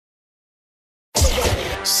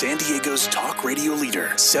San Diego's talk radio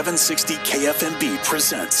leader, 760 KFMB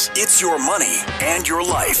presents It's Your Money and Your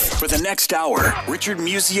Life. For the next hour, Richard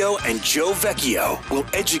Musio and Joe Vecchio will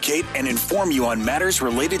educate and inform you on matters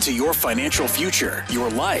related to your financial future,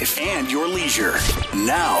 your life, and your leisure.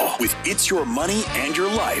 Now, with It's Your Money and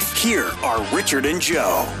Your Life, here are Richard and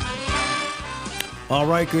Joe. All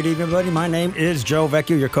right, good evening, everybody. My name is Joe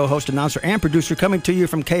Vecchio, your co-host, announcer, and producer, coming to you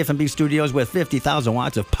from KFMB Studios with 50,000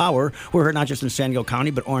 watts of power. We're heard not just in San Diego County,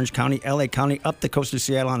 but Orange County, LA County, up the coast of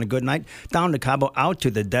Seattle on a good night, down to Cabo, out to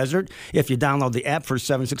the desert. If you download the app for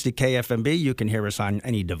 760 KFMB, you can hear us on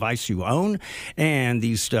any device you own. And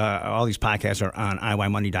these all these podcasts are on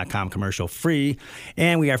IYMoney.com, commercial free.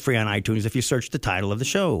 And we are free on iTunes if you search the title of the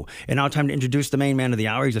show. And now time to introduce the main man of the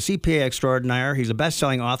hour. He's a CPA extraordinaire. He's a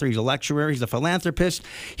best-selling author. He's a lecturer. He's a philanthropist.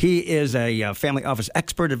 He is a family office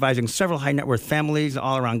expert advising several high-net-worth families,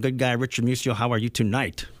 all-around good guy. Richard Musio, how are you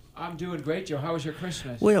tonight? I'm doing great, Joe. How was your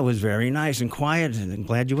Christmas? Well, it was very nice and quiet, and I'm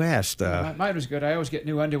glad you asked. Mine was good. I always get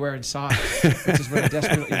new underwear and socks, which is what I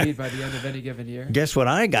desperately need by the end of any given year. Guess what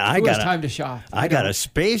I got? It was time to shop. I got a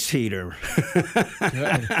space heater.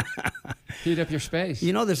 Good. Heat up your space.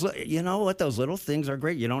 You know this. You know what? Those little things are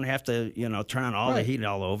great. You don't have to, turn on all the heat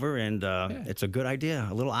all over, and it's a good idea.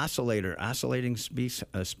 A little oscillating space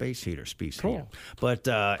heater. Cool. Heater. But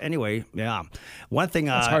anyway, yeah. One thing.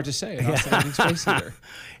 It's hard to say. An oscillating space heater.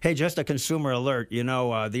 Hey, just a consumer alert.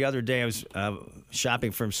 The other day I was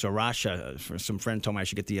shopping from Sriracha. Some friend told me I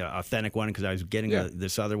should get the authentic one because I was getting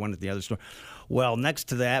this other one at the other store. Well, next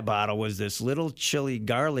to that bottle was this little chili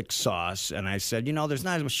garlic sauce, and I said, there's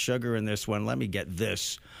not as much sugar in this one. Let me get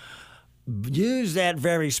this. Use that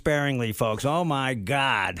very sparingly, folks. Oh, my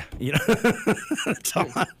God. You're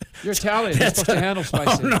Italian. You're supposed to handle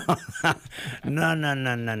spicy.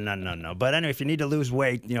 No. But anyway, if you need to lose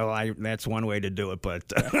weight, that's one way to do it.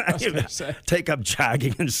 But take up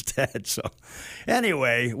jogging instead. So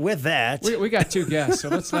anyway, with that. We got two guests, so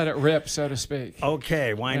let's let it rip, so to speak.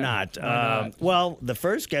 Okay, why not? Well, the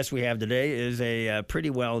first guest we have today is a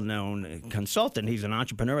pretty well-known consultant. He's an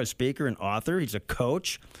entrepreneur, a speaker, an author. He's a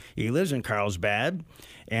coach. He lives in Carlsbad,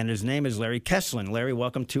 and his name is Larry Kesslin. Larry,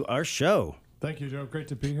 welcome to our show. Thank you, Joe. Great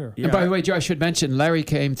to be here. Yeah. And by the way, Joe, I should mention Larry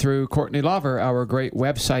came through Courtney Lover, our great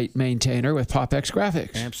website maintainer with PopX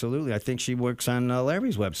Graphics. Absolutely. I think she works on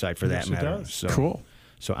Larry's website for that matter. Does. So, cool.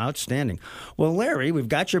 So outstanding. Well, Larry, we've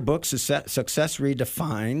got your book, Success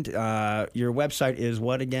Redefined. Your website is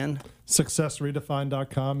what again?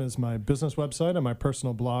 SuccessRedefined.com is my business website, and my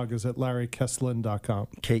personal blog is at LarryKesslin.com.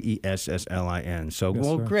 Kesslin. So, yes,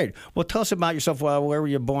 well, sir. Great. Well, tell us about yourself. Where were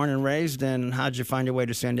you born and raised, and how did you find your way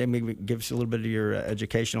to San Diego? Maybe give us a little bit of your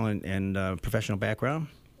educational and professional background.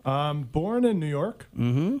 Born in New York,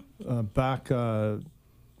 back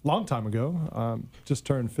long time ago. Just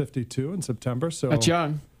turned 52 in September. So that's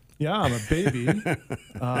young. Yeah, I'm a baby.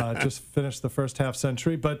 Just finished the first half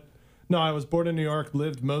century, but. No, I was born in New York,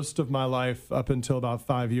 lived most of my life up until about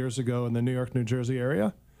 5 years ago in the New York, New Jersey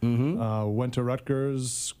area. Went to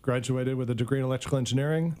Rutgers, graduated with a degree in electrical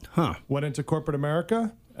engineering. Went into corporate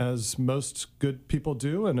America, as most good people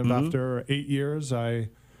do. And after 8 years, I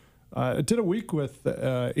did a week with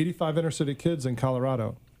 85 inner city kids in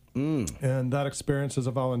Colorado. And that experience as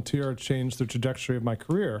a volunteer changed the trajectory of my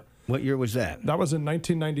career. What year was that? That was in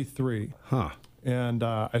 1993. And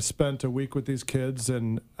I spent a week with these kids,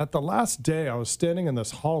 and at the last day, I was standing in this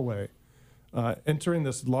hallway, entering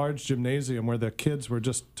this large gymnasium where the kids were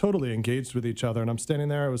just totally engaged with each other. And I'm standing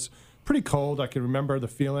there. It was pretty cold. I could remember the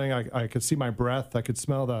feeling. I could see my breath. I could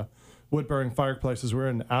smell the wood-burning fireplaces. We're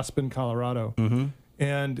in Aspen, Colorado.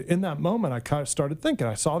 And in that moment, I kind of started thinking.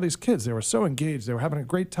 I saw these kids. They were so engaged. They were having a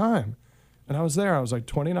great time. And I was there. I was like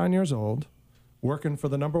 29 years old. Working for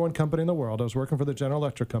the #1 company in the world. I was working for the General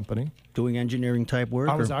Electric company. Doing engineering type work?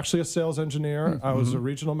 I was actually a sales engineer. I was a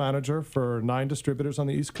regional manager for 9 distributors on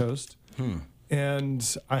the East Coast.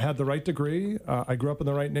 And I had the right degree. I grew up in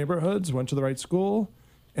the right neighborhoods, went to the right school,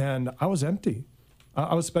 and I was empty.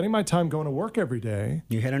 I was spending my time going to work every day.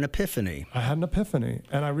 You had an epiphany. I had an epiphany.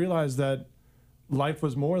 And I realized that life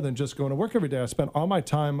was more than just going to work every day. I spent all my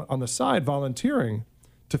time on the side volunteering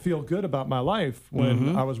to feel good about my life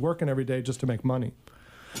when I was working every day just to make money.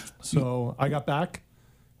 So I got back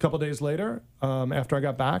a couple days later. After I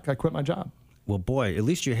got back, I quit my job. Well, boy, at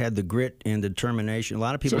least you had the grit and determination. A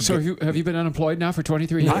lot of people. So have you been unemployed now for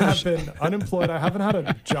 23 years? I have been unemployed. I haven't had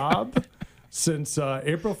a job since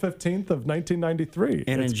April 15th of 1993.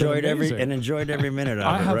 And enjoyed every minute of it.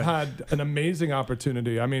 I have had an amazing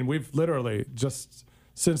opportunity. I mean, we've literally just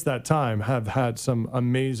since that time have had some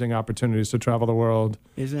amazing opportunities to travel the world.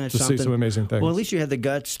 Isn't that to something? see some amazing things. Well, at least you had the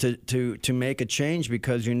guts to make a change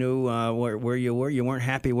because you knew where you were. You weren't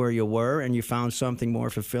happy where you were, and you found something more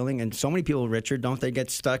fulfilling. And so many people, Richard, don't they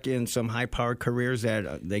get stuck in some high-powered careers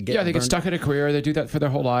that they get? Yeah, they get stuck in a career. They do that for their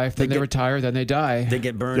whole life. Then they retire. Then they die. They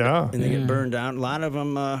get burned. And they get burned out. A lot of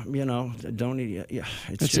them, don't. Yeah,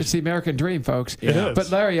 it's the American dream, folks. It is.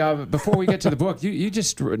 But Larry, before we get to the book, you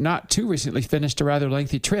just not too recently finished a rather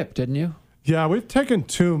lengthy trip, didn't you? Yeah, we've taken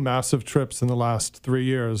 2 massive trips in the last 3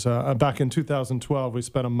 years. Back in 2012, we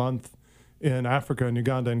spent a month in Africa, in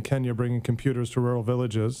Uganda and Kenya, bringing computers to rural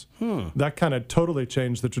villages. That kind of totally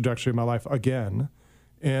changed the trajectory of my life again.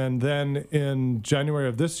 And then in January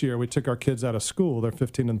of this year, we took our kids out of school. They're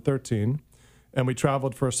 15 and 13. And we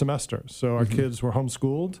traveled for a semester. So our kids were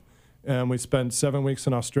homeschooled. And we spent 7 weeks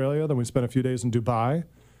in Australia. Then we spent a few days in Dubai.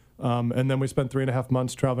 And then we spent 3.5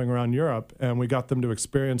 months traveling around Europe, and we got them to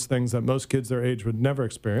experience things that most kids their age would never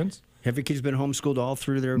experience. Have your kids been homeschooled all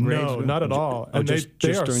through their grades? No, not at all. And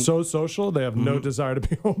they are so social, they have no desire to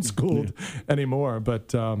be homeschooled anymore.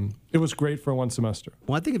 But it was great for one semester.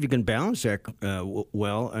 Well, I think if you can balance that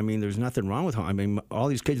well, I mean, there's nothing wrong with home. I mean, all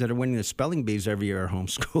these kids that are winning the spelling bees every year are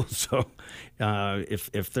homeschooled. So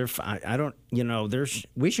if they're, I don't,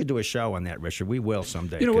 we should do a show on that, Richard. We will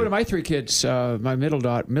someday. One of my 3 kids, my middle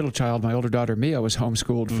child, my older daughter Mia, was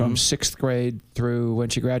homeschooled from 6th grade through when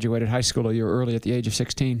she graduated high school a year early at the age of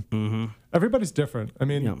 16. Everybody's different. I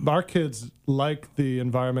mean, our kids like the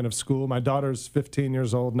environment of school. My daughter's 15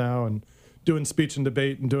 years old now and doing speech and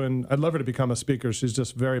debate and I'd love her to become a speaker. She's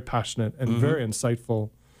just very passionate and very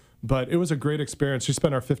insightful. But it was a great experience. She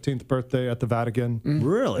spent our 15th birthday at the Vatican.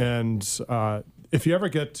 Really? And if you ever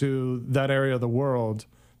get to that area of the world,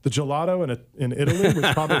 the gelato in Italy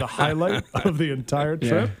was probably the highlight of the entire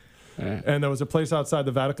trip. Yeah. And there was a place outside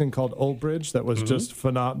the Vatican called Old Bridge that was just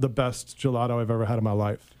the best gelato I've ever had in my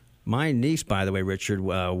life. My niece, by the way, Richard,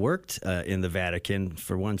 worked in the Vatican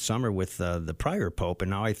for one summer with the prior pope,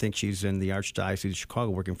 and now I think she's in the Archdiocese of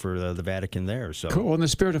Chicago working for the Vatican there. So cool. In the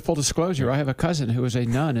spirit of full disclosure, I have a cousin who is a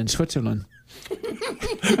nun in Switzerland.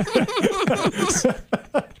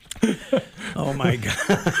 Oh my God!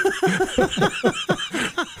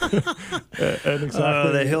 And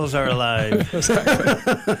exactly. The hills are alive.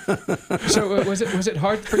 So was it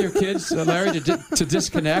hard for your kids, Larry, to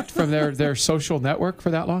disconnect from their social network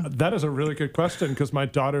for that long? That is a really good question because my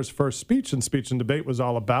daughter's first speech in Speech and Debate was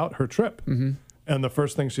all about her trip. And the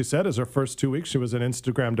first thing she said is her first 2 weeks she was in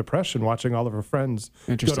Instagram depression, watching all of her friends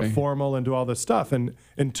go to formal and do all this stuff. And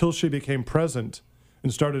until she became present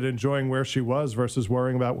and started enjoying where she was versus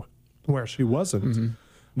worrying about where she wasn't,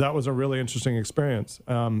 that was a really interesting experience.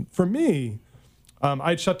 For me,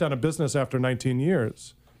 I'd shut down a business after 19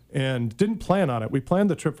 years and didn't plan on it. We planned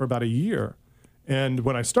the trip for about a year. And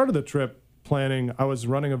when I started the trip planning, I was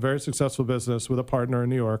running a very successful business with a partner in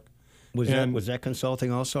New York. Was that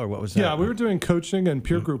consulting also, or what was that? Yeah, we were doing coaching and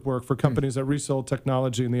peer group work for companies that resold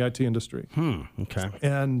technology in the IT industry. Okay.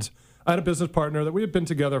 And I had a business partner that we had been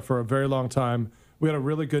together for a very long time. We had a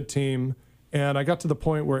really good team. And I got to the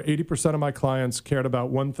point where 80% of my clients cared about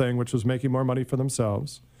one thing, which was making more money for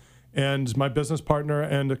themselves. And my business partner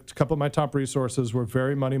and a couple of my top resources were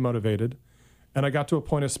very money motivated. And I got to a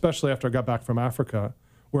point, especially after I got back from Africa,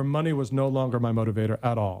 where money was no longer my motivator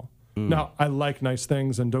at all. Now, I like nice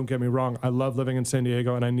things, and don't get me wrong, I love living in San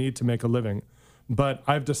Diego, and I need to make a living. But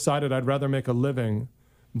I've decided I'd rather make a living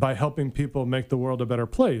by helping people make the world a better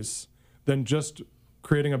place than just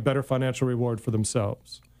creating a better financial reward for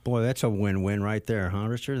themselves. Boy, that's a win-win right there, huh,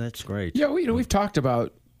 Richard? That's great. Yeah, we've talked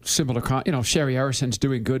about similar, Sherry Harrison's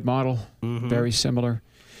Doing Good model, very similar.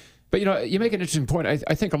 But, you make an interesting point.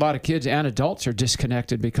 I think a lot of kids and adults are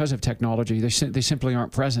disconnected because of technology. They simply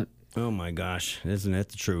aren't present. Oh, my gosh. Isn't that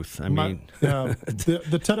the truth? The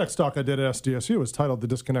TEDx talk I did at SDSU was titled The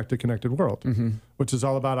Disconnected, Connected World, which is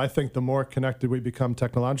all about, I think, the more connected we become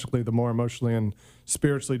technologically, the more emotionally and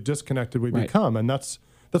spiritually disconnected we become. And that's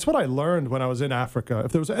what I learned when I was in Africa.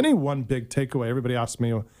 If there was any one big takeaway, everybody asked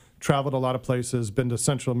me, traveled a lot of places, been to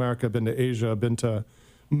Central America, been to Asia, been to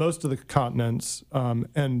most of the continents.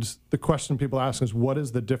 And the question people ask is, what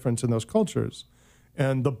is the difference in those cultures?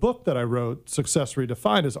 And the book that I wrote, Success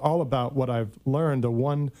Redefined, is all about what I've learned.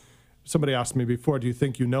 Somebody asked me before, do you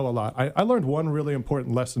think you know a lot? I learned one really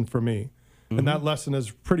important lesson for me. And that lesson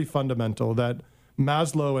is pretty fundamental, that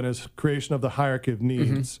Maslow and his creation of the hierarchy of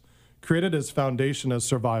needs created his foundation as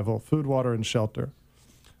survival, food, water, and shelter.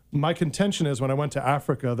 My contention is when I went to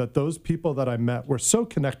Africa that those people that I met were so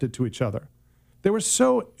connected to each other. They were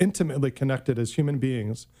so intimately connected as human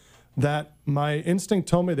beings that my instinct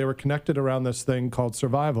told me they were connected around this thing called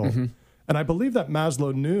survival. And And I believe that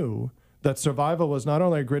Maslow knew that survival was not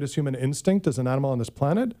only our greatest human instinct as an animal on this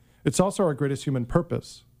planet, it's also our greatest human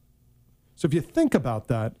purpose. So if you think about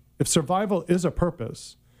that, if survival is a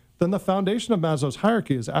purpose, then the foundation of Maslow's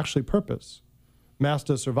hierarchy is actually purpose. Mass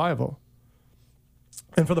does survival.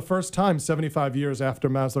 And for the first time, 75 years after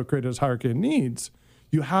Maslow created his hierarchy of needs,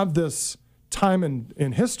 you have this time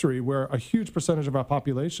in history where a huge percentage of our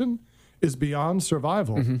population is beyond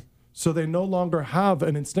survival. So they no longer have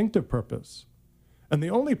an instinctive purpose. And the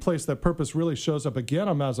only place that purpose really shows up again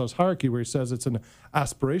on Maslow's hierarchy, where he says it's an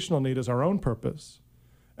aspirational need, is our own purpose.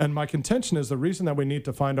 And my contention is the reason that we need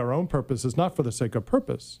to find our own purpose is not for the sake of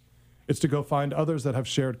purpose. It's to go find others that have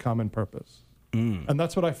shared common purpose. And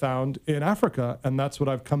that's what I found in Africa, and that's what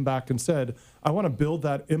I've come back and said, I want to build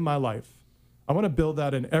that in my life. I want to build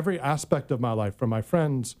that in every aspect of my life, from my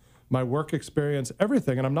friends, my work experience,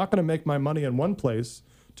 everything. And I'm not going to make my money in one place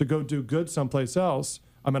to go do good someplace else.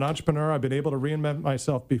 I'm an entrepreneur. I've been able to reinvent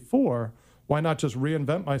myself before. Why not just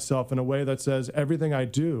reinvent myself in a way that says everything I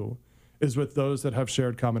do is with those that have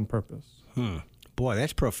shared common purpose? Boy,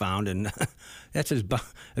 that's profound, and that's as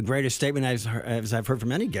a greatest statement as I've heard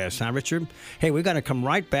from any guest, huh, Richard? Hey, we've got to come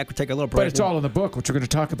right back. We'll take a little break. But it's all in the book, which we're going to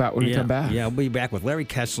talk about when we come back. Yeah, we'll be back with Larry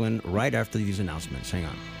Kesslin right after these announcements. Hang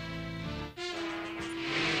on.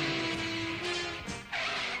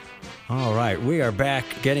 All right, we are back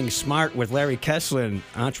getting smart with Larry Kesslin,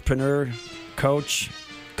 entrepreneur, coach,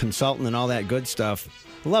 consultant, and all that good stuff.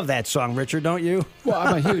 Love that song, Richard, don't you? Well,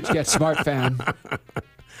 I'm a huge Get Smart fan.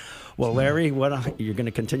 Well, Larry, you're going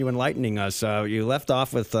to continue enlightening us. You left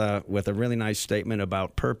off with a really nice statement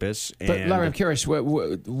about purpose. But Larry, I'm curious,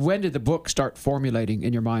 when did the book start formulating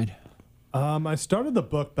in your mind? I started the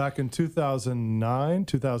book back in 2009,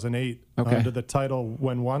 2008, under the title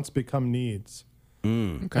When Wants Become Needs.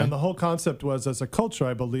 And the whole concept was, as a culture,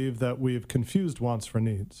 I believe that we've confused wants for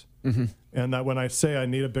needs. And that when I say I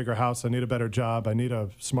need a bigger house, I need a better job, I need a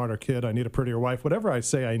smarter kid, I need a prettier wife, whatever I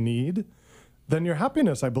say I need, then your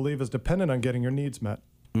happiness, I believe, is dependent on getting your needs met.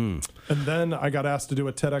 And then I got asked to do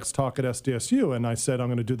a TEDx talk at SDSU, and I said, I'm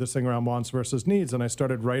going to do this thing around wants versus needs. And I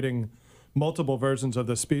started writing multiple versions of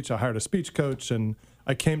this speech. I hired a speech coach, and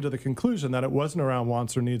I came to the conclusion that it wasn't around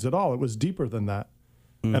wants or needs at all. It was deeper than that.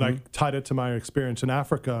 And I tied it to my experience in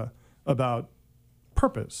Africa about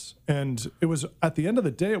purpose. And it was, at the end of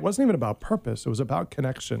the day, it wasn't even about purpose. It was about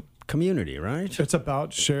connection. Community, right? It's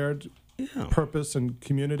about shared purpose and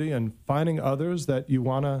community and finding others that you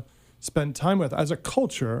want to spend time with. As a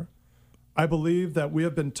culture, I believe that we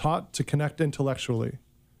have been taught to connect intellectually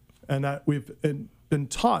and that we've been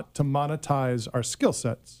taught to monetize our skill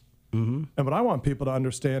sets. And what I want people to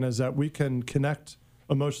understand is that we can connect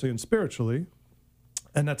emotionally and spiritually,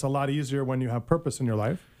 and that's a lot easier when you have purpose in your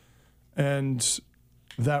life, and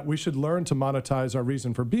that we should learn to monetize our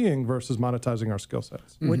reason for being versus monetizing our skill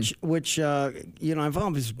sets. Which I've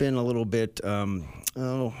always been a little bit,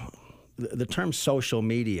 the term social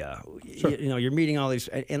media. Sure. You're meeting all these,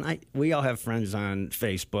 and we all have friends on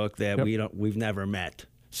Facebook that we've never met.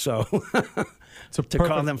 So to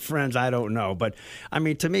call them friends, I don't know. But I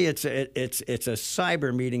mean, to me, it's a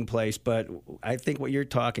cyber meeting place. But I think what you're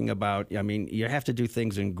talking about, I mean, you have to do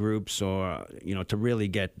things in groups, or to really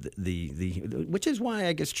get the which is why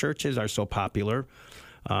I guess churches are so popular.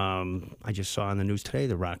 I just saw on the news today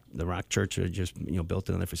the Rock Church just built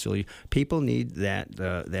another facility. People need that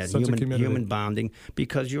human bonding,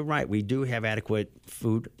 because you're right. We do have adequate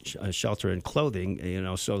food, shelter, and clothing.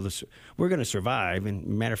 So we're going to survive. And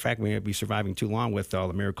matter of fact, we won't be surviving too long with all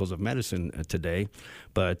the miracles of medicine today.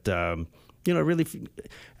 But really,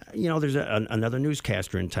 there's another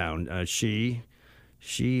newscaster in town. She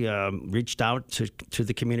reached out to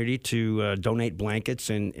the community to donate blankets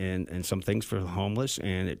and some things for the homeless,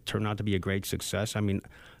 and it turned out to be a great success. I mean,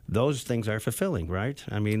 those things are fulfilling, right?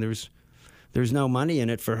 I mean, there's no money in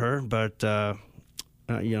it for her, but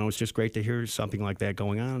it's just great to hear something like that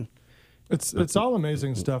going on. It's all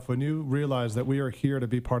amazing stuff when you realize that we are here to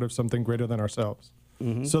be part of something greater than ourselves.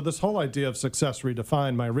 So this whole idea of success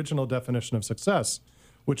redefined, my original definition of success,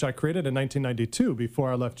 which I created in 1992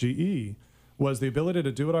 before I left GE, was the ability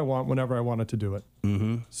to do what I want whenever I wanted to do it.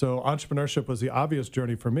 So entrepreneurship was the obvious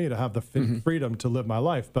journey for me to have the freedom to live my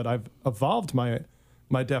life. But I've evolved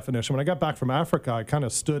my definition. When I got back from Africa, I kind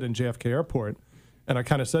of stood in JFK Airport, and I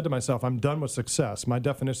kind of said to myself, I'm done with success. My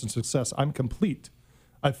definition of success, I'm complete.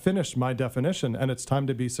 I've finished my definition, and it's time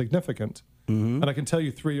to be significant. And I can tell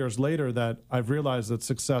you 3 years later that I've realized that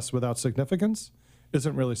success without significance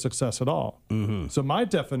isn't really success at all. So my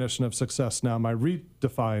definition of success now, my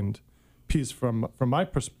redefined piece from my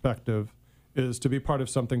perspective, is to be part of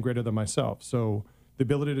something greater than myself. So the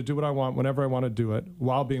ability to do what I want whenever I want to do it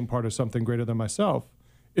while being part of something greater than myself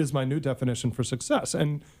is my new definition for success.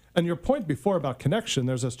 And your point before about connection,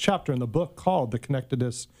 there's this chapter in the book called The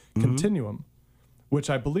Connectedness Continuum, which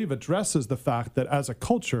I believe addresses the fact that as a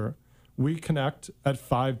culture, we connect at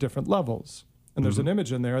 5 different levels. And there's an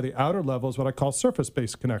image in there. The outer level is what I call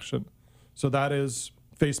surface-based connection. So that is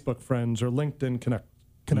Facebook friends or LinkedIn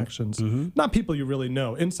connections, not people you really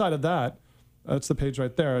know. Inside of that, that's the page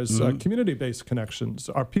right there, is community-based connections,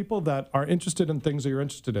 are people that are interested in things that you're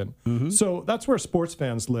interested in. So that's where sports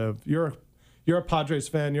fans live. You're a Padres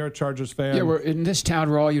fan, you're a Chargers fan. Yeah, we're in this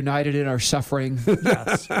town, we're all united in our suffering.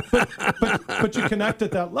 Yes. but you connect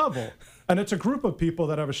at that level. And it's a group of people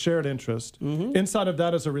that have a shared interest. Inside of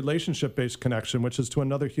that is a relationship-based connection, which is to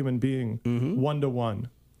another human being, one-to-one.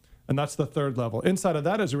 And that's the third level. Inside of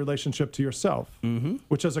that is a relationship to yourself,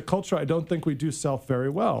 which as a culture, I don't think we do self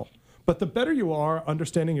very well. But the better you are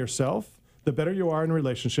understanding yourself, the better you are in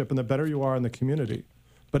relationship, and the better you are in the community.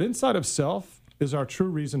 But inside of self is our true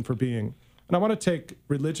reason for being. And I want to take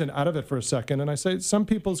religion out of it for a second. And I say some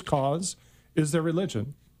people's cause is their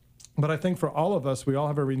religion. But I think for all of us, we all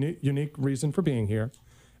have a unique reason for being here.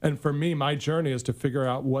 And for me, my journey is to figure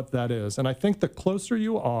out what that is. And I think the closer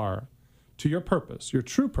you are to your purpose, your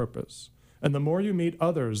true purpose, and the more you meet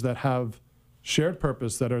others that have shared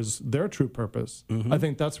purpose that is their true purpose, I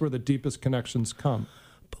think that's where the deepest connections come.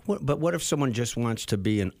 But what if someone just wants to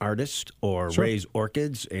be an artist or raise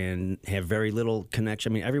orchids and have very little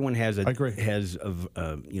connection? I mean, everyone has a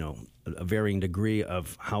varying degree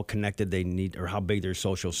of how connected they need or how big their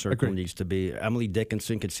social circle needs to be. Emily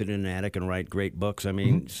Dickinson could sit in an attic and write great books. I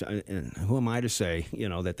mean, who am I to say,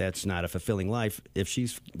 that that's not a fulfilling life if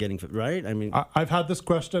she's getting right? I mean, I've had this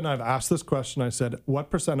question. I've asked this question. I said, what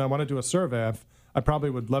percent? I want to do a survey. I probably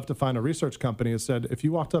would love to find a research company that said, if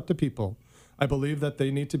you walked up to people, I believe that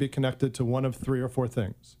they need to be connected to one of 3 or 4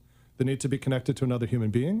 things. They need to be connected to another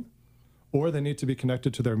human being, or they need to be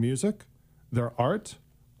connected to their music, their art,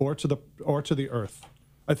 or to the earth.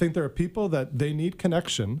 I think there are people that they need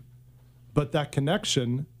connection, but that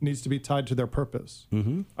connection needs to be tied to their purpose.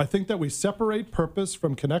 I think that we separate purpose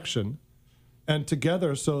from connection, and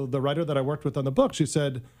together, so the writer that I worked with on the book, she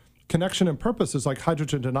said, connection and purpose is like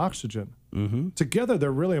hydrogen and oxygen. Together,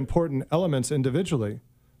 they're really important elements individually,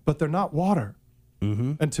 but they're not water.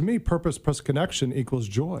 And to me, purpose plus connection equals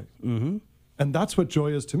joy. And that's what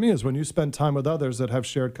joy is to me, is when you spend time with others that have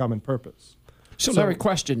shared common purpose. So Larry,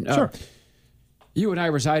 question. Sure. You and I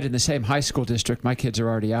reside in the same high school district. My kids are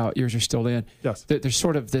already out. Yours are still in. Yes. There's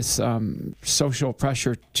sort of this social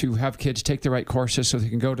pressure to have kids take the right courses so they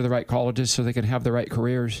can go to the right colleges, so they can have the right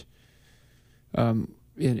careers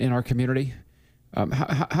in our community.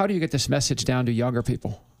 How do you get this message down to younger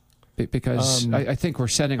people? Because I think we're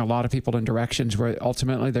sending a lot of people in directions where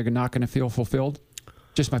ultimately they're not going to feel fulfilled.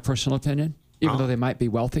 Just my personal opinion, even though they might be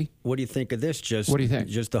wealthy. What do you think of this? What do you think?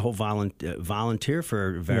 Just the whole volunteer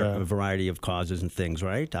for a variety of causes and things,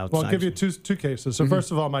 right? Outside. Well, I'll give you two cases. So first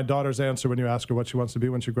of all, my daughter's answer when you ask her what she wants to be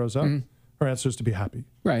when she grows up, her answer is to be happy.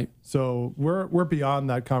 Right. So we're beyond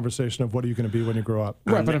that conversation of what are you going to be when you grow up.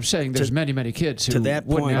 Right, but I'm saying there's many kids who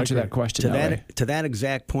wouldn't answer that question. To that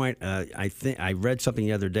exact point, I think I read something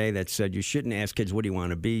the other day that said you shouldn't ask kids what do you want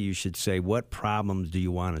to be. You should say what problems do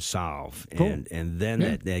you want to solve, and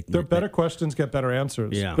then they're better questions get better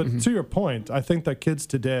answers. Yeah. But to your point, I think that kids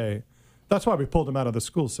today, that's why we pulled them out of the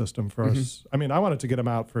school system first. I mean, I wanted to get them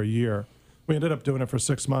out for a year. We ended up doing it for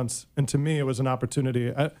 6 months, and to me, it was an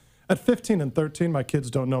opportunity. At 15 and 13, my kids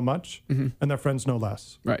don't know much, and their friends know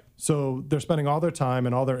less. Right. So they're spending all their time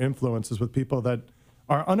and all their influences with people that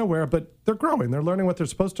are unaware, but they're growing. They're learning what they're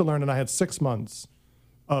supposed to learn, and I had 6 months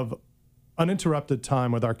of uninterrupted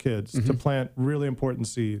time with our kids to plant really important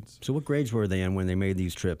seeds. So what grades were they in when they made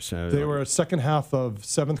these trips? They were second half of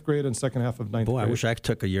 7th grade and second half of 9th grade. Boy, I wish I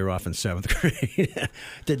took a year off in 7th grade.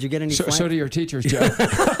 Did you get any So do your teachers, Joe.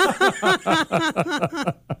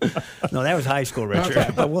 No, that was high school, Richard.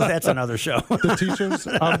 Okay. But that's another show. The teachers,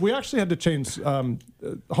 we actually had to change a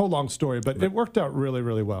whole long story, but it worked out really,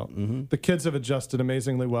 really well. The kids have adjusted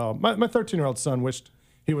amazingly well. My 13-year-old son wished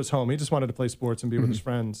he was home. He just wanted to play sports and be with his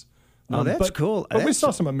friends. Oh, that's cool. But we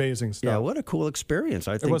saw some amazing stuff. Yeah, what a cool experience.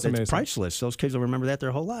 I think that's priceless. Those kids will remember that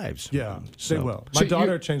their whole lives. Yeah, they will. My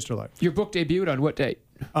daughter changed her life. Your book debuted on what date?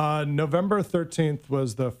 November 13th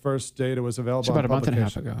was the first date it was available. It's about a month and a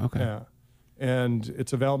half ago. Okay. Yeah. And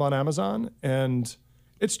it's available on Amazon. And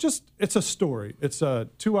it's a story. It's a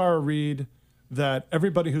 2-hour read that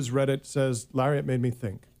everybody who's read it says, Larry, it made me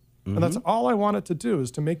think. And that's all I want it to do,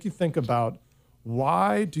 is to make you think about,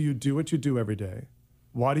 why do you do what you do every day?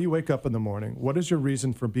 Why do you wake up in the morning? What is your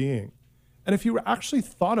reason for being? And if you actually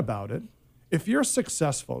thought about it, if you're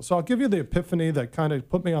successful, so I'll give you the epiphany that kind of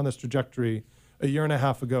put me on this trajectory a year and a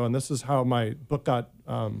half ago, and this is how my book got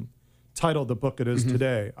titled the book it is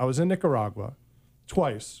today. I was in Nicaragua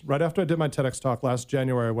twice. Right after I did my TEDx talk last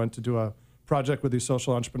January, I went to do a project with these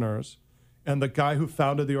social entrepreneurs. And the guy who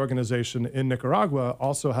founded the organization in Nicaragua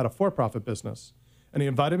also had a for-profit business. And he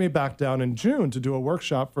invited me back down in June to do a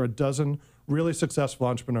workshop for a dozen really successful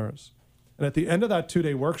entrepreneurs. And at the end of that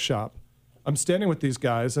 2-day workshop, I'm standing with these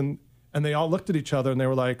guys, and they all looked at each other, and they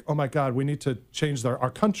were like, oh my God, we need to change our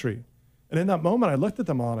country. And in that moment, I looked at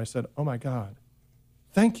them all, and I said, oh my God,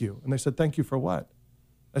 thank you. And they said, thank you for what?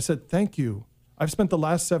 I said, thank you. I've spent the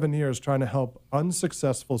last 7 years trying to help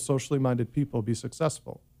unsuccessful, socially minded people be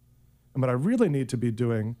successful. And what I really need to be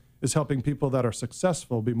doing is helping people that are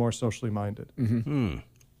successful be more socially minded. And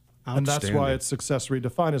that's why it's Success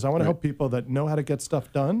Redefined, is I want to help people that know how to get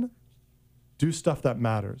stuff done, do stuff that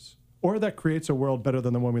matters, or that creates a world better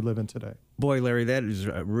than the one we live in today. Boy, Larry, that is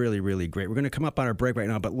really, really great. We're going to come up on our break right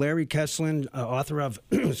now, but Larry Kesslin, author of,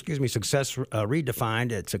 Success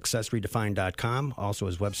Redefined at successredefined.com. Also,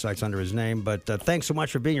 his website's under his name. But thanks so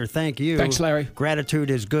much for being here. Thank you. Thanks, Larry. Gratitude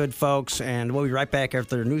is good, folks. And we'll be right back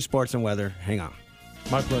after news, sports, and weather. Hang on.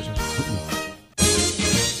 My pleasure.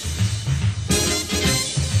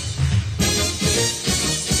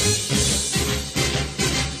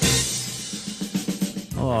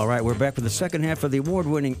 All right, we're back with the second half of the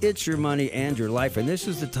award-winning It's Your Money and Your Life, and this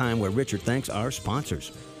is the time where Richard thanks our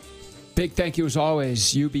sponsors. Big thank you, as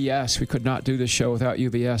always, UBS. We could not do this show without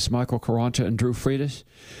UBS, Michael Caranta and Drew Freitas.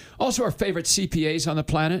 Also, our favorite CPAs on the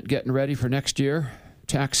planet, getting ready for next year,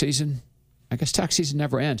 tax season. I guess tax season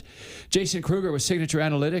never ends. Jason Kruger with Signature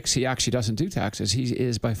Analytics. He actually doesn't do taxes. He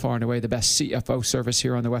is by far and away the best CFO service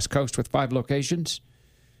here on the West Coast with 5 locations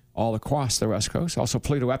all across the West Coast. Also,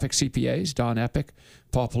 Polito Epic CPAs, Don Epic,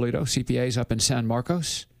 Paul Polito, CPAs up in San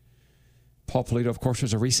Marcos. Paul Polito, of course,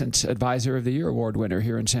 was a recent Advisor of the Year award winner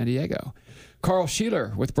here in San Diego. Carl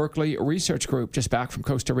Sheeler with Berkeley Research Group, just back from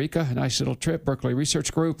Costa Rica. A nice little trip. Berkeley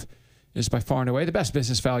Research Group is by far and away the best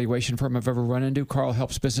business valuation firm I've ever run into. Carl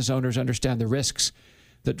helps business owners understand the risks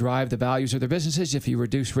that drive the values of their businesses. If you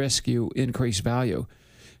reduce risk, you increase value.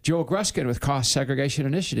 Joel Gruskin with Cost Segregation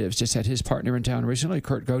Initiatives just had his partner in town recently,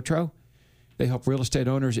 Kurt Gotro. They help real estate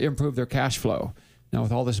owners improve their cash flow. Now,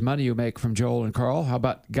 with all this money you make from Joel and Carl, how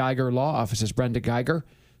about Geiger Law Offices? Brenda Geiger,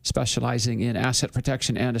 specializing in asset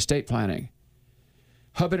protection and estate planning.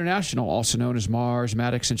 Hub International, also known as Mars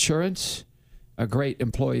Maddox Insurance, a great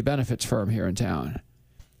employee benefits firm here in town.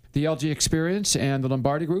 The LG Experience and the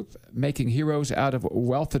Lombardi Group, making heroes out of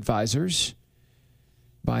wealth advisors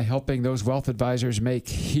by helping those wealth advisors make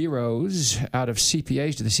heroes out of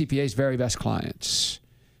CPAs to the CPA's very best clients.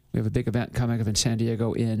 We have a big event coming up in San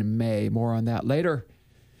Diego in May. More on that later.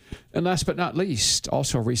 And last but not least,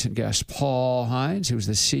 also a recent guest, Paul Hines, who's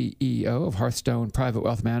the CEO of Hearthstone Private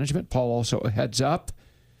Wealth Management. Paul also heads up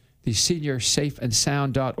the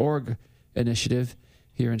SeniorSafeAndSound.org initiative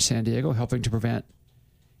here in San Diego, helping to prevent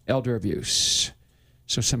elder abuse.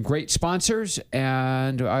 So some great sponsors,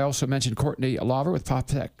 and I also mentioned Courtney Laver with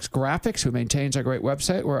Poptex Graphics, who maintains our great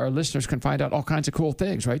website where our listeners can find out all kinds of cool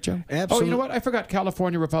things, right, Joe? Absolutely. Oh, you know what? I forgot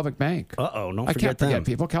California Republic Bank. Uh-oh, don't I forget can't forget them.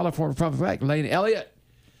 people. California Republic Bank. Lane Elliott,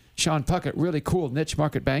 Sean Puckett, really cool niche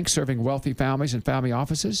market bank serving wealthy families and family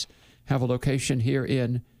offices. Have a location here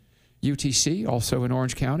in UTC, also in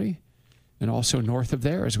Orange County, and also north of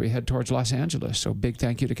there as we head towards Los Angeles. So big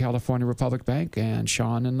thank you to California Republic Bank and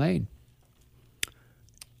Sean and Lane.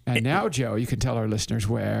 And now, Joe, you can tell our listeners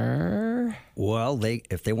where. Well,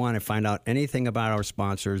 if they want to find out anything about our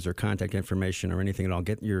sponsors or contact information or anything at all,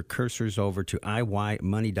 get your cursors over to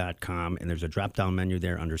iymoney.com, and there's a drop-down menu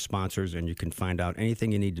there under sponsors, and you can find out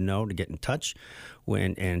anything you need to know to get in touch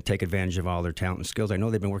and take advantage of all their talent and skills. I know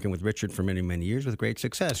they've been working with Richard for many, many years with great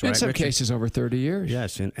success, right, in some Richard? cases, over 30 years.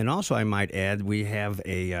 Yes, and also I might add, we have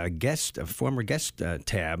a former guest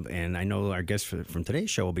tab, and I know our guest from today's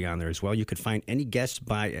show will be on there as well. You could find any guest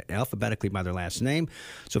alphabetically by their last name.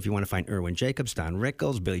 So if you want to find Irwin Jacobs, Don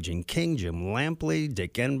Rickles, Billie Jean King, Jim Lampley,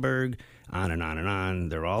 Dick Enberg, on and on and on,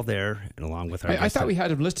 they're all there, and along with our I thought we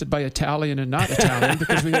had them listed by Italian and not Italian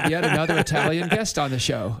because we have yet another Italian guest on the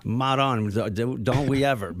show. Madon, don't we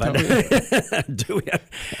ever? But do we ever?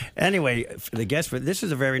 Anyway, the guest this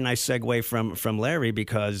is a very nice segue from Larry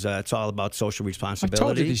because it's all about social responsibility. I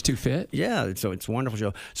told you these two fit. Yeah, so it's a wonderful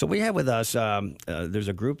show. So we have with us, there's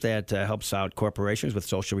a group that helps out corporations with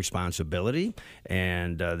social responsibility,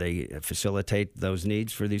 and they facilitate those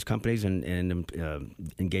needs for these companies and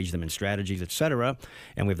engage them in strategies, etc.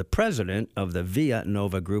 And we have the president of the Via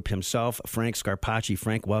Nova Group himself, Frank Scarpacci.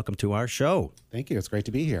 Frank, welcome to our show. Thank you. It's great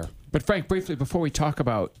to be here. But Frank, briefly, before we talk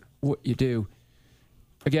about what you do.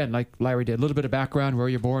 Again, like Larry did, a little bit of background, where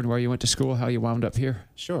you were born, where you went to school, how you wound up here.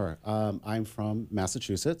 Sure. I'm from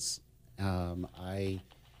Massachusetts. I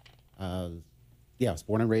was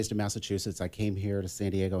born and raised in Massachusetts. I came here to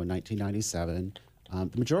San Diego in 1997.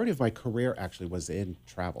 The majority of my career actually was in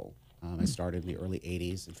travel. I started in the early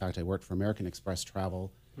 80s. In fact, I worked for American Express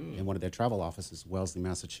Travel in one of their travel offices, Wellesley,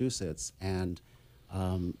 Massachusetts. And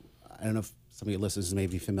I don't know if some of your listeners may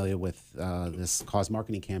be familiar with this cause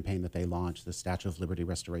marketing campaign that they launched, the Statue of Liberty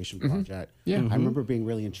Restoration Project. Yeah. I remember being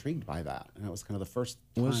really intrigued by that. And that was kind of the first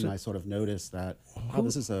time I sort of noticed that,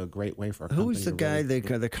 this is a great way for a company. Who was the guy, Lee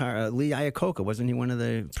Iacocca? Wasn't he one of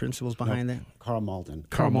the principals behind that? Carl Malden.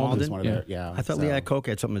 Carl Malden? One of their, yeah. I thought Lee Iacocca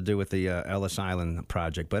had something to do with the Ellis Island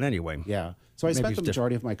project, but anyway. Yeah. So I Maybe spent it's the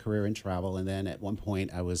majority of my career in travel, and then at one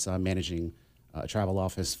point I was managing a travel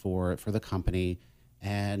office for the company,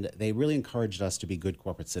 and they really encouraged us to be good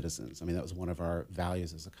corporate citizens. I mean, that was one of our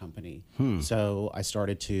values as a company. So I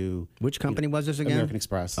started to... Which company was this again? American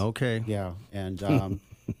Express. Okay. Yeah, and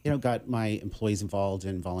got my employees involved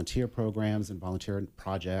in volunteer programs and volunteer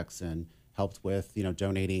projects, and helped with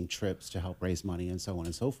donating trips to help raise money and so on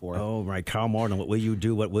and so forth. Oh, right. Carl Malden, what will you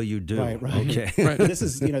do? What will you do? Right. Okay. Right. This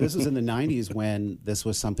is this was in the 90s when this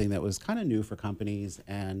was something that was kind of new for companies,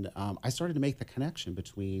 and I started to make the connection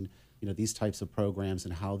between these types of programs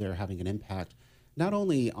and how they're having an impact, not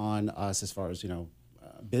only on us as far as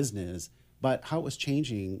business, but how it was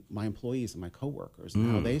changing my employees and my coworkers,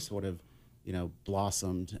 and how they sort of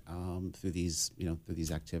blossomed through these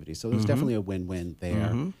activities. So there's definitely a win-win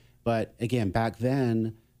there. But again, back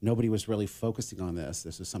then, nobody was really focusing on this.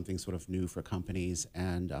 This was something sort of new for companies,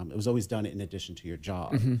 and it was always done in addition to your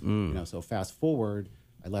job. So fast forward,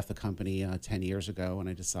 I left the company 10 years ago, and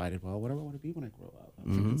I decided, well, what do I want to be when I grow up? I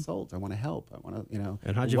want to consult. I want to help. I want to,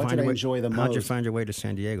 And how'd you what find did I your way, enjoy the most? How'd you find your way to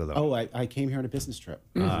San Diego, though? Oh, I came here on a business trip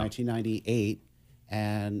in 1998.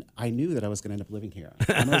 And I knew that I was going to end up living here.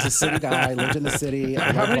 I was a city guy. I lived in the city. I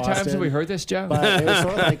How loved many Boston, times have we heard this, Joe? But it was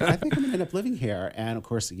sort of like, I think I'm going to end up living here. And of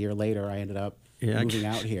course, a year later, I ended up moving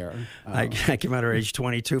out here. I came out at age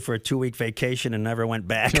 22 for a 2-week vacation and never went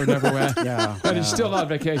back. Joe never went. Yeah. And he's still on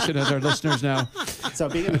vacation, as our listeners know. So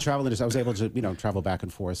being in the travel industry, I was able to, travel back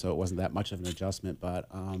and forth, so it wasn't that much of an adjustment. But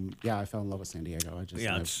I fell in love with San Diego. I've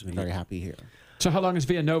been very happy here. So how long has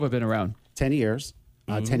Villanova been around? 10 years.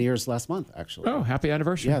 10 years last month, actually. Oh, happy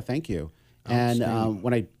anniversary. Yeah, thank you. And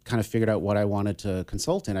when I kind of figured out what I wanted to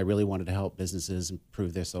consult in, I really wanted to help businesses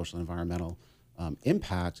improve their social and environmental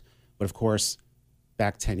impact. But of course,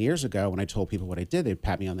 back 10 years ago, when I told people what I did, they'd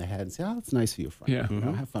pat me on the head and say, "Oh, that's nice of you, Frank.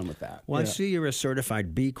 Yeah. Have fun with that." Well, I see you're a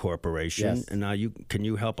certified B Corporation, Yes. and now can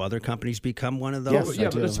you help other companies become one of those? Yes, Yeah, I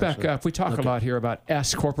but do, let's back actually. up. We talk a lot here about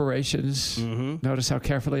S corporations. Notice how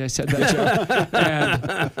carefully I said that, Joe.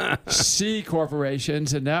 And C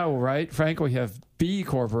corporations. And now, right, Frank, we have B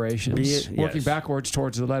corporations, working yes. backwards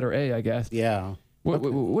towards the letter A, I guess. Yeah.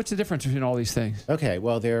 What's the difference between all these things? Okay,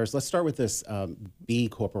 well, let's start with this B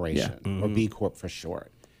Corporation, or B Corp for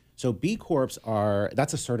short. So B Corps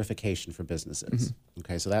that's a certification for businesses.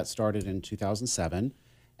 Okay, so that started in 2007.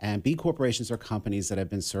 And B Corporations are companies that have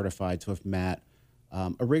been certified to have met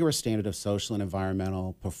a rigorous standard of social and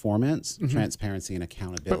environmental performance, transparency, and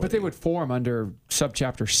accountability. But they would form under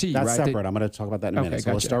subchapter C, That's right? separate. I'm going to talk about that in a minute.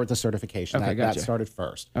 So let's gotcha. start with the certification. Okay, that gotcha. started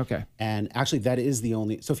first. Okay. And actually, that is the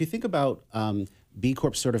only. So if you think about B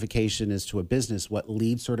Corp certification is to a business, what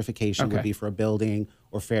LEED certification would Okay. be for a building,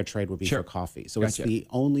 or Fair Trade would be Sure. for coffee. So Gotcha. it's the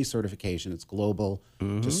only certification. It's global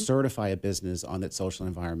to certify a business on its social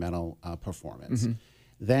and environmental performance.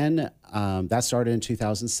 Then that started in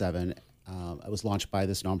 2007. It was launched by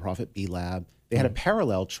this nonprofit B Lab. They had a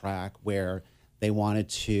parallel track where they wanted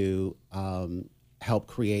to help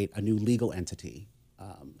create a new legal entity.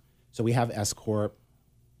 So we have S Corp,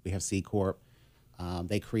 we have C Corp.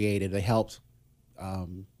 They helped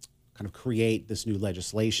kind of create this new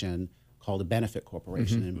legislation called a benefit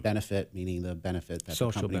corporation, and benefit meaning the benefit that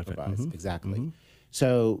Social the company benefit. provides. Exactly.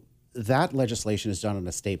 So that legislation is done on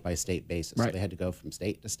a state-by-state basis. Right. So they had to go from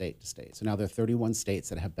state to state to state. So now there are 31 states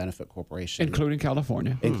that have benefit corporation. Including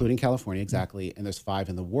California. Including California, exactly, and there's 5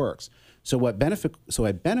 in the works. So a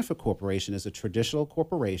benefit corporation is a traditional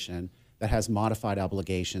corporation that has modified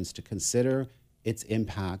obligations to consider its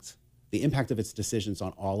impact, the impact of its decisions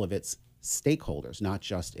on all of its stakeholders, not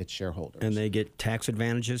just its shareholders. And they get tax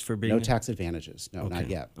advantages for being... No tax advantages, no, not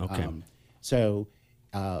yet. Okay.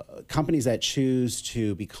 Companies that choose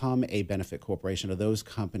to become a benefit corporation are those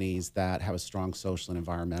companies that have a strong social and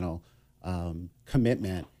environmental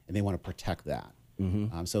commitment, and they want to protect that.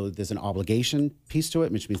 So there's an obligation piece to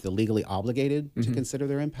it, which means they're legally obligated to consider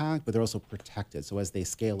their impact, but they're also protected. So as they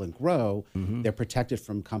scale and grow, they're protected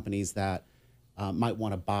from companies that might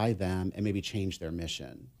want to buy them and maybe change their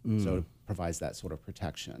mission. So it provides that sort of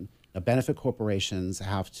protection. Now, benefit corporations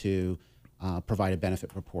have to provide a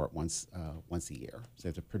benefit report once a year. So they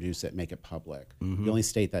have to produce it, make it public. The only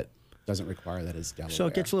state that doesn't require that is Delaware. So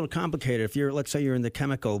it gets a little complicated. If you're, let's say you're in the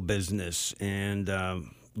chemical business and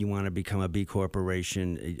you want to become a B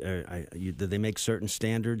corporation, do they make certain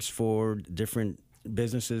standards for different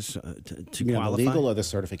businesses to The qualify? legal or the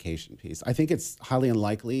certification piece. I think it's highly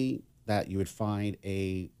unlikely that you would find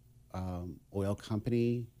a oil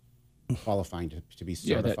company qualifying to be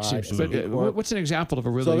Yeah, certified. that seems. as a But B Corp. what's an example of a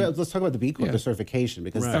really? So let's talk about the B Corp, Yeah. the certification,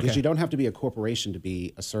 because, Right. because Okay. you don't have to be a corporation to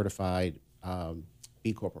be a certified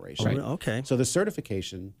B corporation. Right. Okay. So the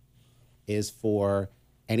certification is for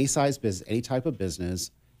any size business, any type of business,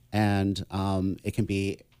 and it can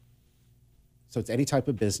be. So it's any type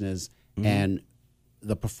of business, and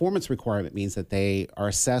the performance requirement means that they are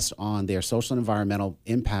assessed on their social and environmental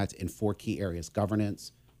impact in 4 key areas: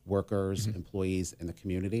 governance, workers, employees, and the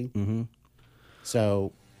community.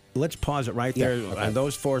 So Let's pause it right there on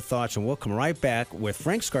those 4 thoughts, and we'll come right back with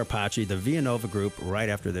Frank Scarpacci, the Villanova Group, right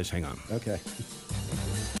after this. Hang on. okay.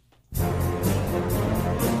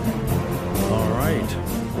 All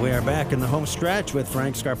right. We are back in the home stretch with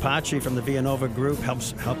Frank Scarpacci from the Villanova Group,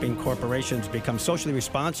 helping corporations become socially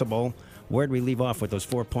responsible. Where did we leave off with those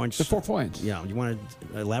 4 points? The 4 points. Yeah. You want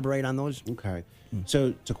to elaborate on those? Okay.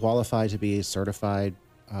 So to qualify to be a certified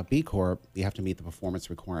B Corp, you have to meet the performance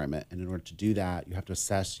requirement. And in order to do that, you have to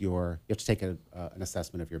you have to take an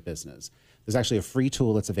assessment of your business. There's actually a free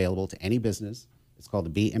tool that's available to any business. It's called the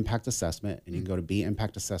B Impact Assessment, and you can go to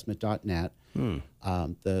bimpactassessment.net.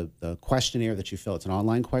 The questionnaire that you fill, it's an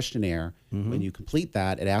online questionnaire. When you complete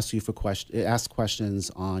that, it asks you it asks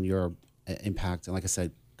questions on your impact, and like I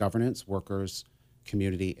said, governance, workers,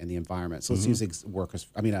 community, and the environment. So let's use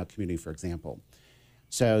community for example.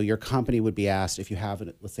 So your company would be asked if you have,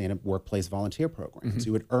 let's say, a workplace volunteer program. So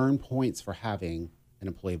you would earn points for having an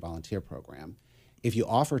employee volunteer program. If you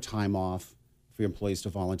offer time off for your employees to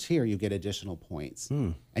volunteer, you get additional points.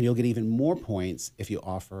 And you'll get even more points if you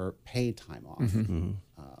offer paid time off. And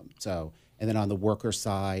then on the worker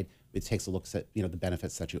side, it takes a look at the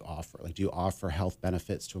benefits that you offer. Like, do you offer health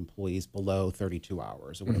benefits to employees below 32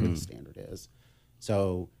 hours or whatever the standard is?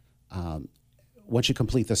 So once you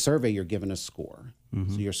complete the survey, you're given a score.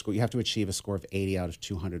 So your score, you have to achieve a score of 80 out of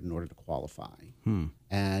 200 in order to qualify.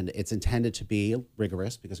 And it's intended to be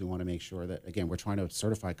rigorous because we want to make sure that, again, we're trying to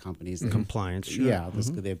certify companies that Compliance, sure. Yeah,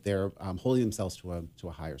 they're holding themselves to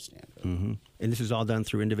a higher standard. And this is all done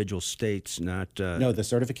through individual states, not... No, the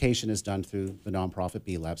certification is done through the nonprofit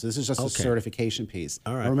B Lab. So this is just a certification piece.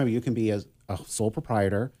 All right. Now remember, you can be a sole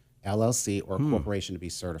proprietor, LLC, or a corporation to be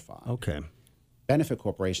certified. Okay. Benefit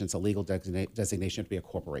corporation, it's a legal designation to be a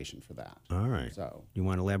corporation for that. All right. So you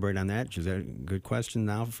want to elaborate on that? Is that a good question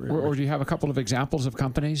now? Or do you have a couple of examples of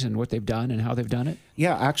companies and what they've done and how they've done it?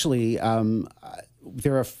 yeah, actually,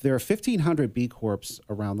 there are 1,500 B Corps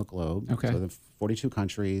around the globe. Okay. So the 42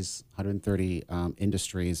 countries, 130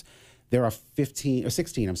 industries. There are 16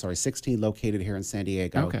 located here in San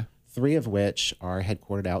Diego. Okay. 3 of which are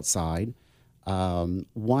headquartered outside.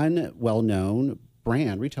 One well-known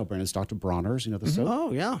retail brand is Dr. Bronner's, the soap.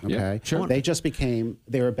 Oh, yeah. Okay. Yeah, sure. They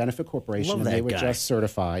were a benefit corporation Love and they that were guy. just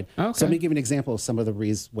certified. Okay. So let me give you an example of some of the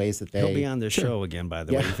ways that they... He'll be on the show again, by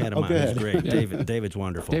the way. Yeah. You've had him Oh, on. He's good. great. David's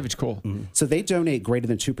wonderful. David's cool. So they donate greater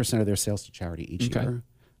than 2% of their sales to charity each Okay. year.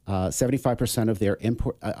 75% of their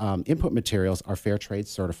input materials are fair trade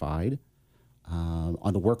certified.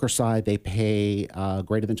 On the worker side, they pay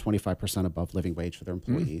greater than 25% above living wage for their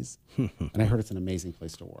employees. And I heard it's an amazing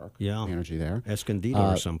place to work. Yeah. The energy there.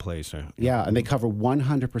 Escondido or someplace. Yeah, and they cover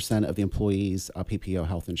 100% of the employees' PPO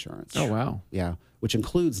health insurance. Oh, wow. Yeah, which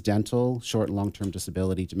includes dental, short and long-term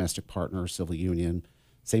disability, domestic partner, civil union,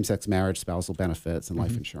 same-sex marriage, spousal benefits, and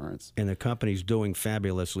life insurance. And the company's doing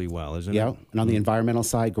fabulously well, isn't Yeah, it? and on the environmental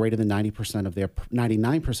side, greater than 99% of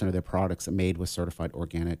their products are made with certified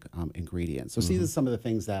organic ingredients. So, see, these are some of the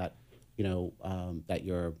things that that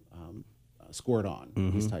you're scored on.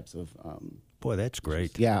 These types of. Boy, that's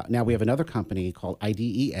great. Yeah. Now we have another company called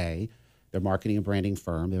IDEA. They're a marketing and branding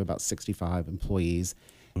firm. They have about 65 employees.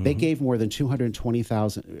 They gave more than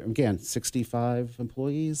 220,000. Again, 65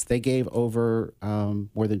 employees. They gave over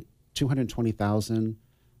more than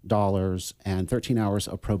 $220,000 and 13 hours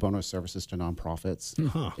of pro bono services to nonprofits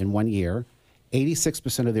in 1 year.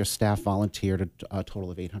 86% of their staff volunteered a total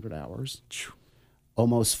of 800 hours.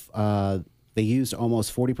 They used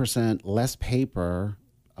almost 40% less paper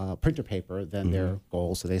printer paper than their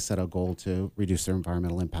goal. So they set a goal to reduce their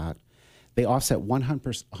environmental impact. They offset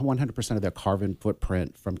 100% of their carbon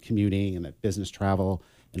footprint from commuting and business travel,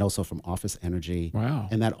 and also from office energy. Wow.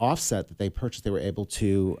 And that offset that they purchased, they were able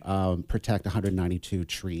to protect 192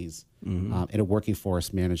 trees in a working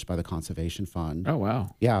forest managed by the Conservation Fund. Oh,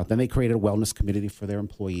 wow. Yeah. Then they created a wellness committee for their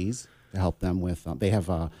employees to help them with, they have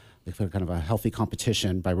kind of a healthy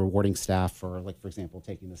competition by rewarding staff for, like, for example,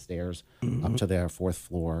 taking the stairs up to their 4th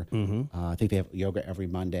floor. I think they have yoga every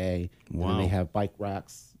Monday. Wow. And then they have bike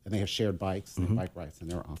racks, and they have shared bikes and bike racks in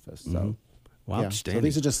their office. So, Wow, yeah. outstanding. So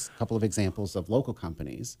these are just a couple of examples of local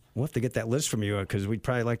companies. We'll have to get that list from you because we'd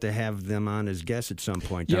probably like to have them on as guests at some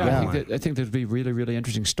point. Yeah, down the I line. think there'd be really, really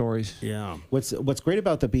interesting stories. Yeah. What's great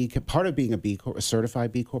about the part of being a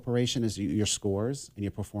certified B Corporation is your scores and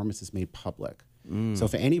your performance is made public. So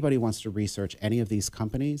if anybody wants to research any of these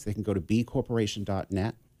companies, they can go to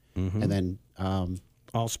bcorporation.net and then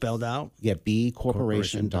All spelled out? yeah,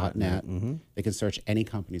 bcorporation.net. They can search any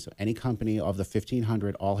company. So any company of the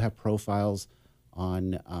 1,500 all have profiles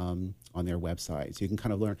on their website. So you can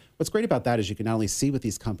kind of learn. What's great about that is you can not only see what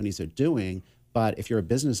these companies are doing, but if you're a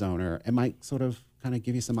business owner, it might sort of kind of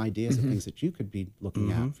give you some ideas of things that you could be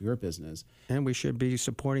looking at for your business. And we should be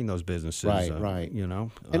supporting those businesses. Right. You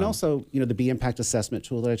know, And also, the B Impact Assessment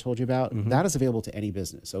tool that I told you about, that is available to any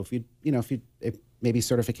business. So if maybe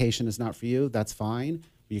certification is not for you, that's fine.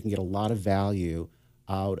 But you can get a lot of value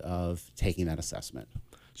out of taking that assessment.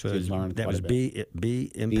 so you learn that quite was a bit.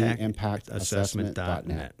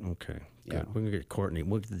 bimpactassessment.net. Okay. Yeah. Good. We're going to get Courtney.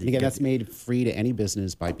 We'll And again, that's made free to any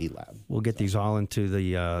business by B Lab. We'll get these all into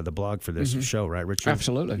the blog for this show, right, Richard?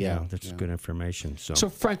 Absolutely. Yeah, that's good information. So,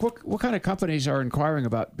 Frank, what kind of companies are inquiring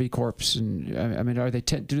about B Corps? And I mean, do they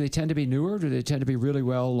tend to be newer? Or do they tend to be really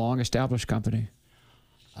long-established company?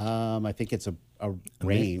 I think it's a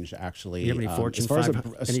range, actually. You have any Fortune as far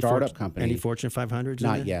 500? as a startup company? Any Fortune 500s?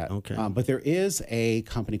 Not yet. Okay. But there is a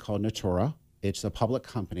company called Natura. It's a public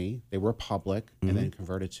company. They were public and then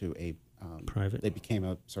converted to a Private? They became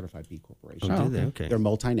a certified B Corporation. Oh, did they? Okay. They're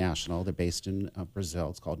multinational. They're based in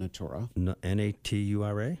Brazil. It's called Natura.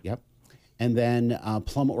 Natura? Yep. And then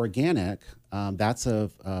Plum Organic, that's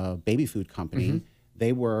a baby food company.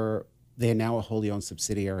 They are now a wholly owned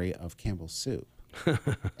subsidiary of Campbell's Soup.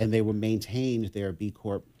 And they were maintained their B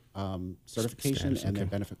Corp certification Status, and their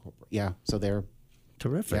benefit corporate. Yeah, so they're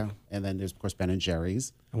Terrific. yeah. And then there's of course Ben and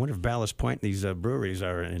Jerry's. I wonder if Ballast Point, these breweries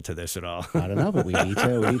are into this at all. I don't know, but we need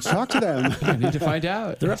to talk to them. I need to find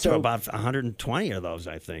out. They're up to about 120 of those,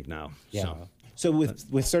 I think, now. Yeah. So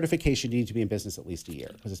with certification, you need to be in business at least a year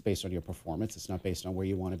because it's based on your performance. It's not based on where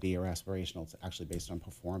you want to be or aspirational. It's actually based on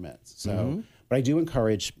performance. So, but I do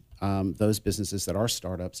encourage those businesses that are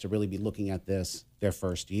startups to really be looking at this their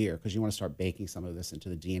first year because you want to start baking some of this into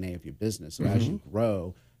the DNA of your business. So as you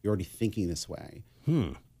grow, you're already thinking this way.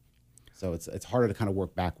 So it's harder to kind of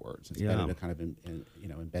work backwards. It's better to kind of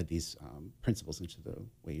embed these principles into the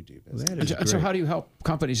way you do business. That is And so great. how do you help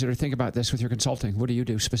companies that are thinking about this with your consulting? What do you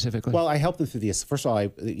do specifically? Well, I help them through this. First of all,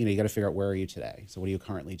 you got to figure out where are you today. So what are you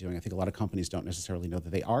currently doing? I think a lot of companies don't necessarily know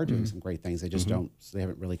that they are doing some great things. They just don't. So they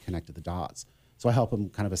haven't really connected the dots. So I help them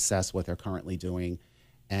kind of assess what they're currently doing,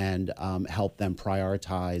 and help them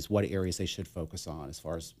prioritize what areas they should focus on as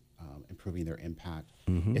far as improving their impact.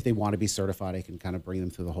 If they want to be certified, I can kind of bring them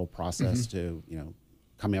through the whole process to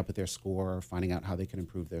coming up with their score, finding out how they can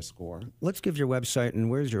improve their score. Let's give your website, and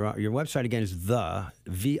where's your website again is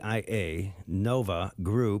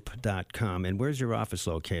VIA-NOVA-group.com. And where's your office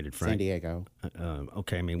located, Frank? San Diego.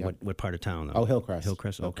 Okay, I mean, what part of town, though? Oh, Hillcrest.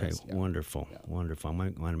 Hillcrest, okay, Hillcrest, yeah. wonderful, wonderful. I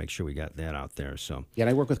want to make sure we got that out there, so. Yeah, and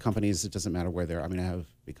I work with companies. It doesn't matter where they're. I mean, I have a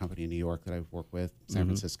big company in New York that I've worked with, San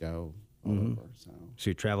Francisco, all over. So So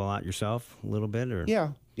you travel out yourself a little bit, or? yeah.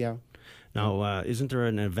 Now, isn't there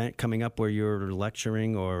an event coming up where you're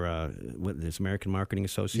lecturing, or with this American Marketing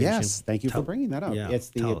Association? Yes, thank you for bringing that up. Yeah, It's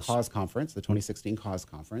the tell us. Cause Conference, the 2016 Cause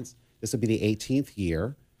Conference. This will be the 18th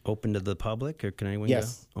year. Open to the public, or can anyone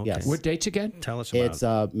Yes, go? yes. what dates again? Tell us about It's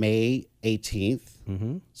it. May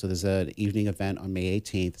 18th. So there's an evening event on May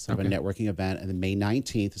 18th. It's sort of a networking event. And then May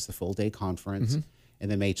 19th is the full day conference. And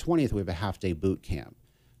then May 20th, we have a half day boot camp.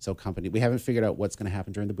 So we haven't figured out what's going to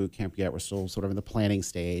happen during the boot camp yet. We're still sort of in the planning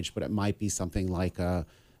stage, but it might be something like kind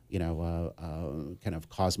of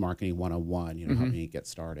cause marketing 101, helping you get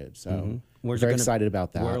started. So we're Where's it very gonna- excited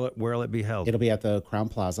about that. Where will it be held? It'll be at the Crown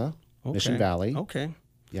Plaza, Mission Valley. Okay.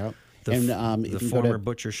 Yep. The If the you go former to-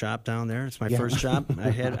 butcher shop down there. It's my first job.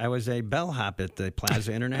 I was a bellhop at the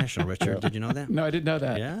Plaza International. Richard, did you know that? No, I didn't know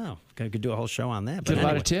that. Yeah, could do a whole show on that. Did But a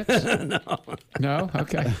lot of anyway. tips? No?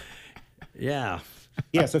 Okay. Yeah.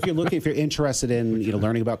 Yeah, so if you're interested in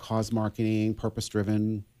learning about cause marketing,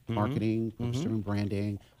 purpose-driven marketing, purpose-driven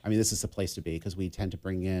branding, I mean, this is the place to be because we tend to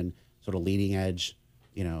bring in sort of leading edge,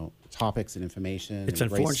 topics and information. It's and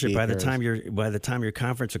great unfortunate by the speakers. time your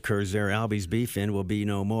conference occurs there, Albie's Beef Inn will be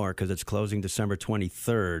no more because it's closing December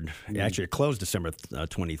 23rd. Actually, it closed December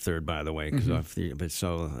 23rd, by the way.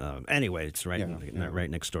 Anyway, it's right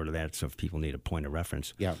next door to that. So if people need a point of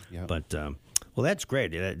reference, Yeah. But well, that's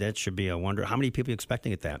great. That should be a wonder. How many people are you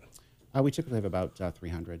expecting at that? We typically have about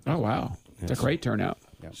 300. Oh, wow. It's a great turnout.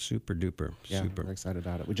 Yeah. Super duper. Yeah, Super. we're excited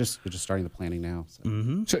about it. We're just starting the planning now.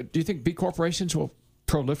 So. So do you think B corporations will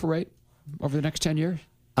proliferate over the next 10 years?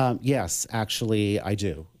 Yes, actually, I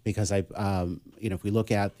do because if we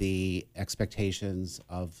look at the expectations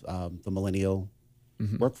of the millennial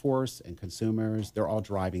workforce and consumers, they're all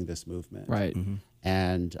driving this movement. Right.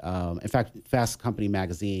 And in fact, Fast Company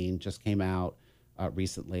magazine just came out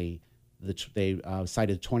recently. They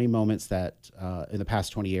cited 20 moments that in the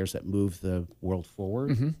past 20 years that moved the world forward,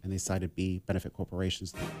 and they cited B benefit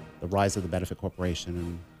corporations, the rise of the benefit corporation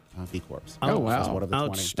and B Corps. Oh, wow. As one of the 20.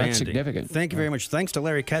 Outstanding. That's significant. Thank you very much. Thanks to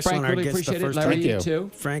Larry Kessler, Frank, our really guest the appreciate it. first Larry, time. Thank you you.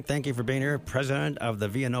 too. Frank, thank you for being here. President of the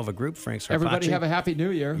Villanova Group, Frank Scarpacci. Everybody have a happy new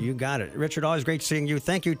year. You got it. Richard, always great seeing you.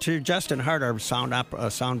 Thank you to Justin Hart, our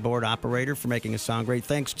soundboard operator, for making us sound great.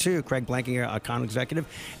 Thanks to Craig Blanking, our account executive,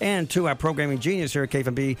 and to our programming genius here at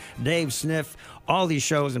KFMB, Dave Sniff. All these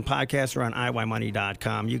shows and podcasts are on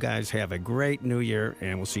iYmoney.com. You guys have a great new year,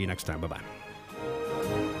 and we'll see you next time. Bye-bye.